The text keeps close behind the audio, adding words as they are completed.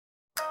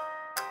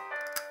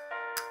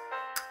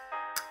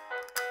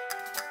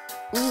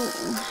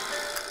Ooh,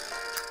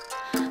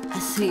 I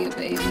see you,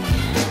 baby.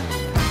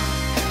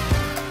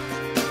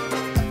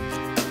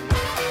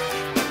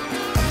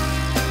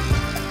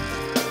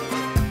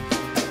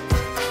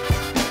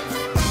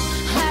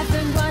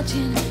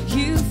 Watching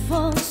you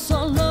for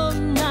so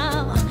long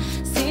now,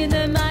 see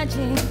the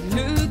magic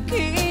look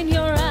in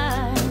your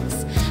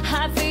eyes.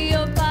 I feel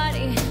your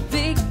body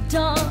big,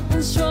 tall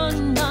and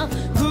strong now,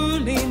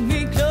 pulling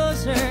me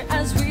closer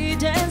as we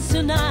dance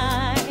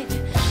tonight.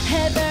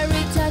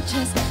 Every touch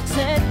has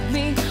set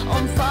me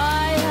on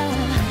fire.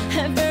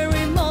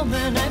 Every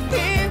moment I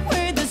feel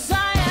with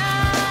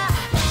desire.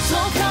 So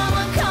come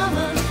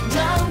on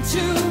down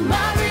to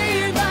my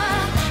river.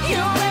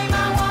 You make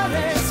my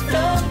waters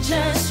flow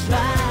just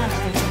right.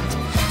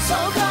 So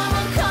come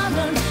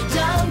on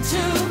down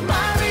to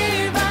my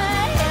river,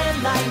 and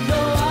like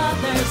no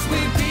others,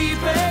 we'll be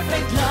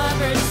perfect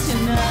lovers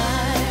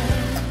tonight.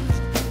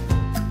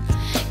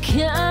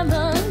 Come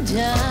on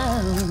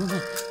down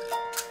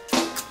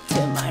to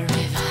my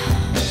river.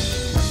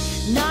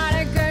 Not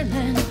a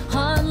garden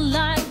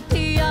unlike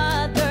the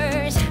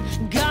others,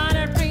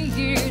 gonna bring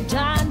you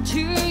down to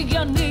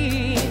your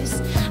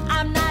knees.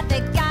 I'm not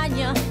the kind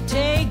you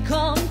take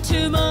home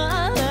to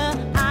mother.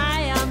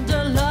 I am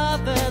the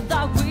lover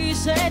that will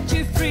set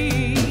you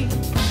free.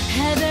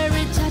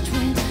 Every touch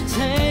will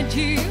set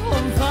you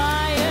on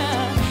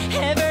fire.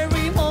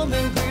 Every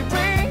moment we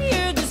bring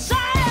you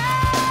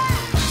desire.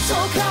 So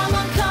come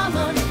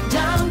on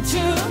down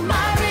to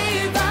my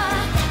river.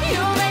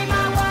 You make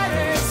my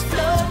waters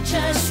flow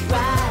just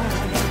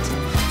right.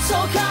 So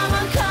come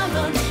on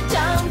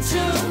down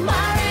to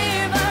my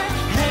river,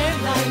 and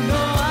like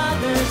no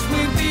others,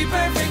 we'll be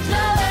perfect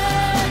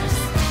lovers.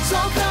 So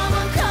come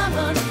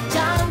on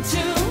down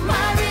to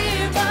my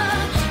river.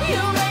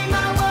 You make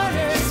my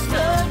waters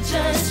flow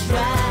just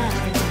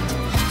right.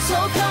 So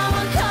come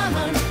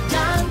on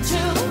down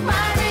to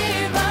my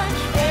river,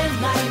 and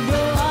like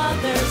no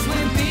others,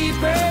 we'll be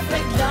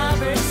perfect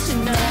lovers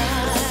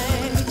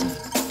tonight.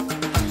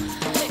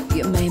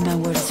 You made my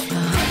words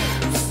flow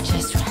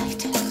just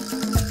right.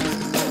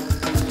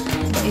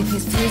 If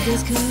it feels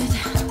this good,